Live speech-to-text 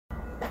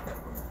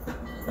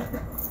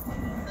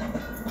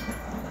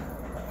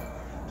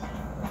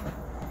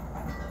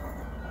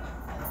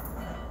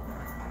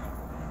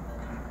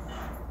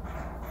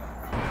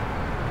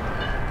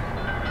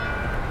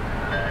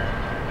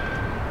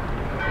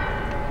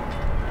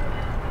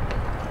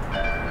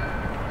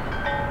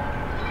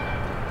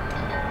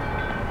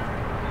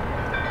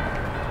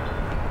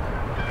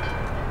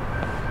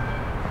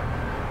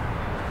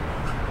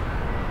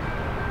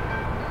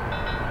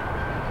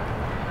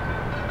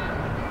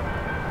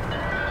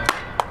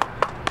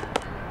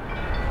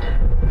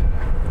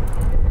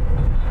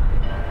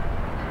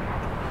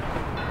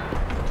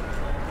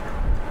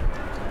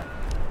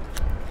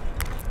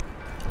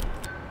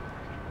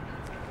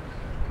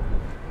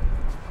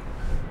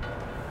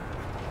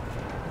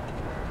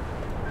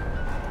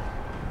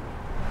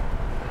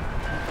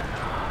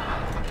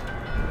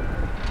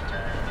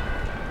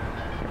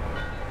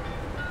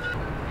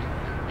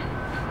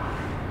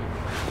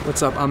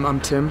What's up?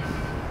 I'm Tim.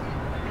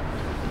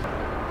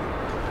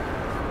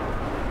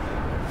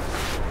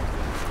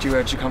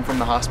 Did you come from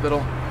the hospital?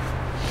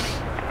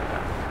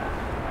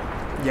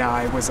 Yeah,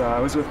 I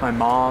was with my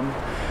mom,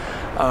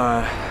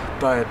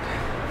 but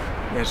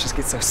yeah, it just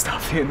gets so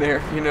stuffy in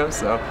there, you know.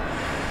 So,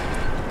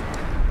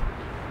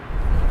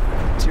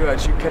 did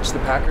you catch the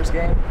Packers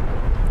game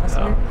last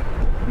night?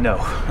 No,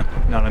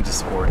 not into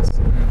sports.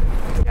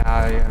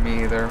 Yeah,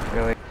 me either,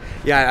 really.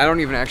 Yeah, I don't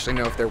even actually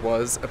know if there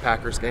was a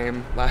Packers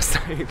game last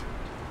night.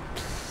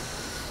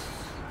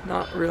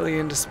 Not really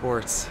into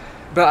sports,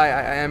 but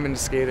I am into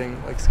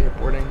skating, like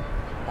skateboarding.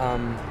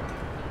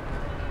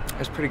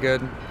 It's pretty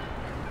good,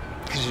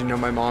 because you know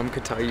my mom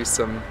could tell you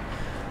some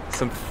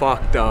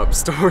fucked up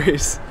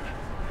stories.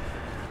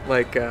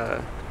 Like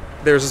there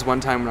was this one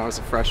time when I was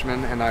a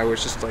freshman and I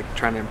was just like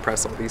trying to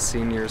impress all these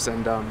seniors,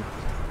 and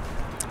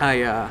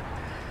I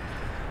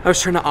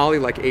was trying to ollie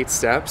like 8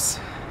 steps,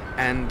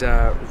 and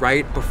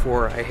right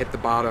before I hit the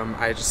bottom,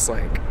 I just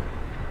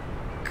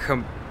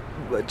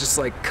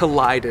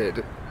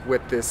collided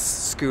with this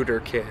scooter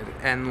kid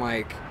and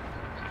like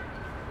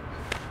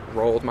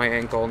rolled my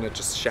ankle, and it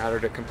just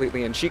shattered it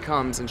completely. And she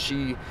comes and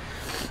she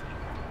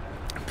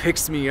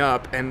picks me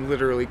up and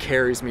literally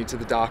carries me to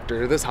the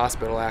doctor, this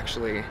hospital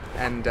actually.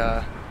 And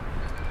yeah,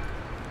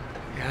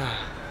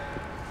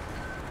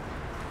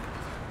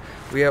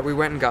 we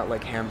went and got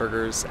like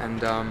hamburgers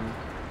and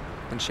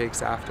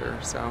shakes after,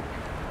 so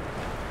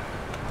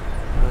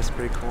that was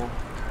pretty cool.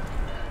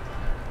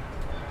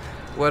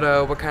 What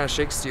kind of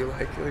shakes do you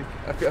like?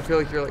 I feel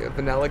like you're like a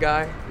vanilla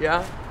guy,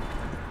 yeah?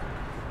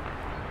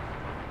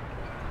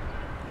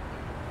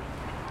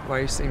 Why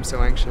you seem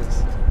so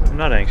anxious? I'm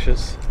not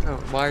anxious. Oh,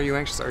 why are you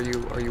anxious? Are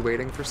you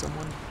waiting for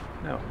someone?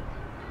 No.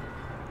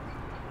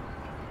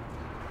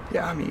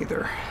 Yeah, me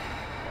either.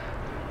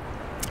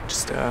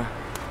 Just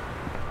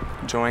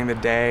enjoying the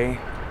day,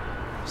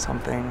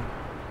 something.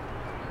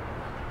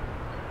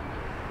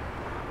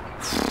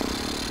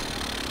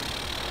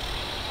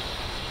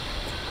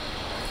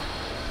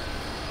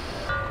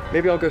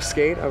 Maybe I'll go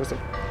skate. I was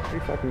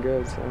pretty fucking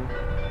good, so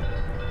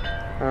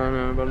I don't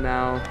know, but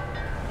now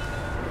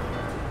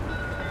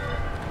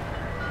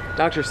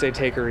doctors say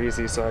take her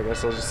easy, so I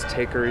guess I'll just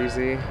take her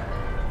easy.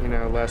 You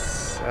know,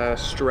 less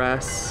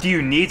stress. Do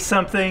you need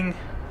something?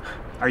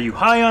 Are you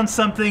high on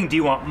something? Do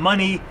you want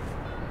money?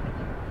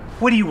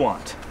 What do you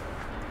want?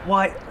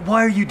 Why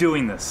are you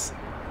doing this?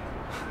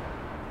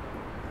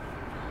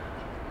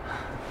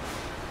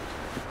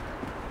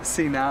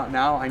 See,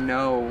 now I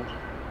know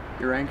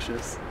you're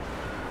anxious.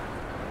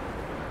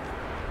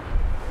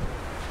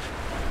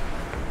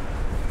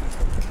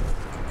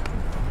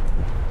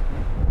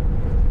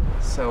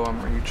 So,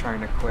 are you trying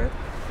to quit?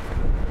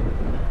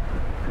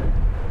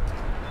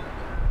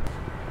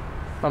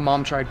 My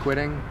mom tried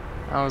quitting.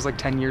 I was like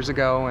 10 years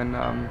ago, and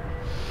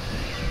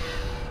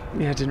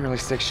yeah, it didn't really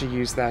stick. She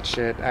used that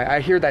shit. I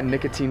hear that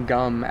nicotine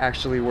gum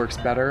actually works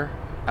better.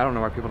 I don't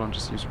know why people don't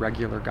just use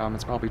regular gum.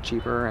 It's probably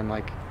cheaper, and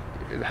like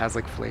it has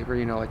like flavor,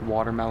 you know, like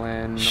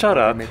watermelon. Shut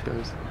up. Make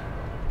those.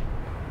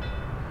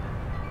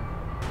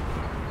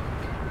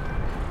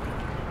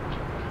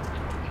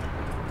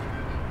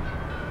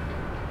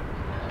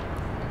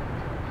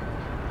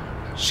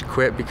 She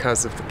quit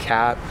because of the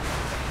cat.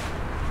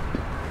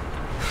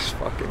 This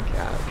fucking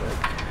cat,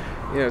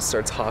 like, you know,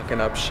 starts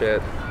hawking up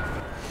shit.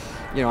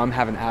 You know, I'm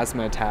having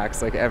asthma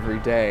attacks like every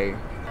day.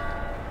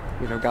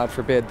 You know, God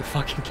forbid the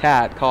fucking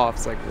cat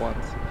coughs like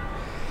once.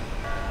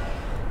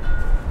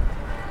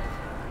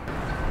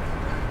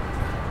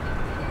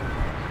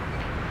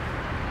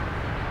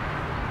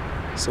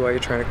 So why are you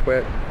trying to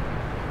quit?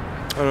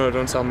 Oh no,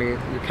 don't tell me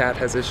your cat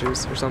has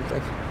issues or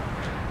something.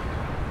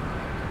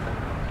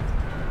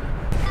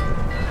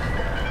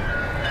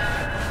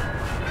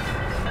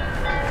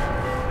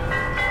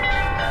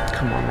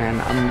 Come on, man,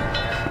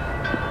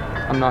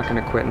 I'm not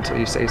gonna quit until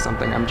you say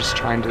something. I'm just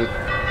trying to...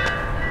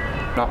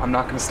 No, I'm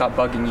not gonna stop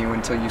bugging you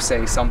until you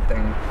say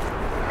something.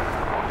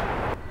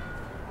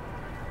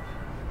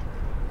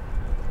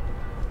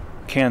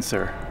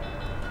 Cancer.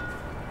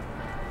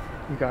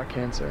 You got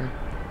cancer.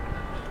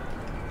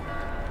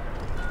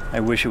 I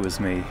wish it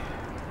was me.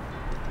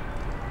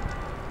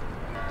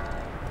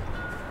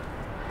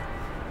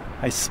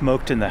 I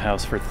smoked in the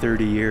house for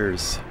 30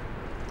 years.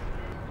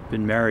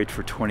 Been married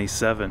for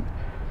 27.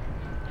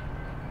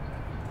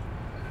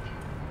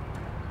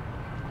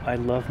 I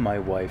love my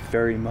wife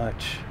very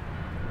much.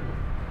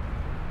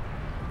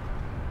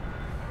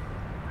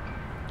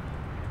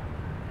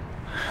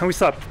 I always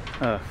thought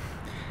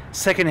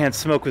secondhand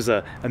smoke was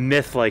a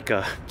myth like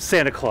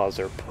Santa Claus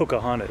or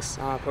Pocahontas.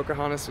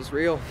 Pocahontas was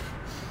real.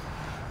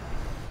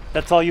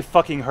 That's all you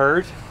fucking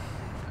heard?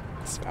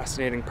 It's a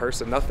fascinating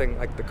person. Nothing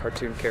like the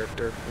cartoon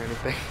character or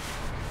anything.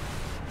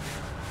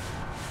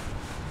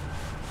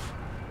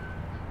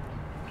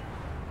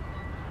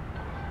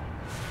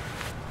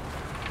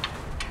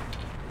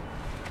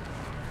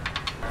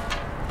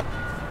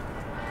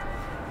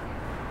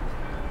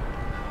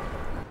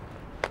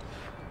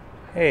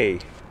 Hey,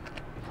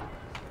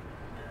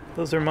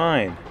 those are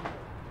mine.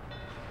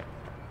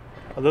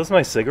 Are those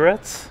my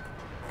cigarettes?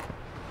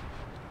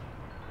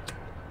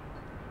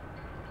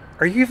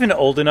 Are you even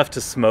old enough to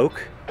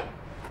smoke?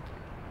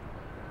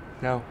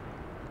 No.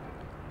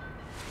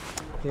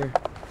 Here.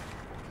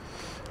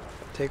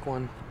 Take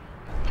one.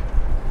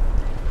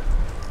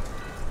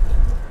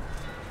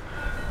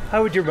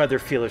 How would your mother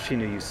feel if she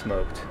knew you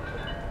smoked?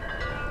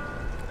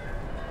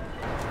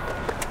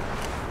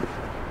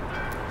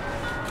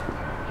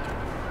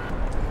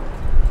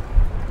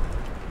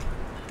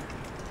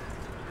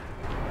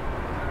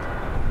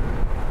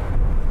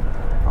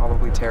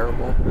 Probably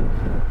terrible.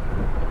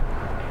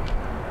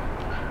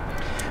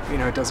 You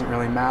know, it doesn't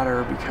really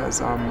matter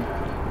because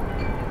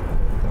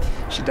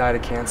she died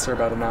of cancer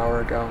about an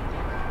hour ago.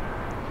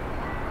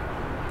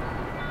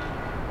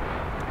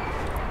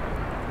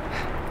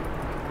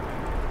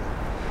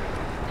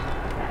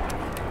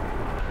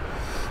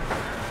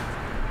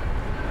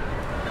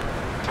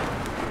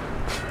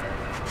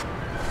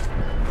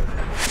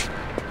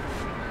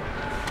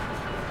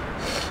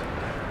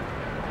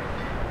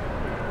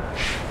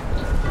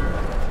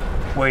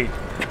 Wait.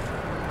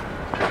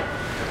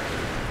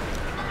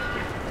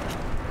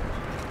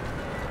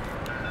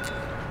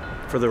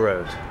 For the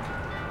road.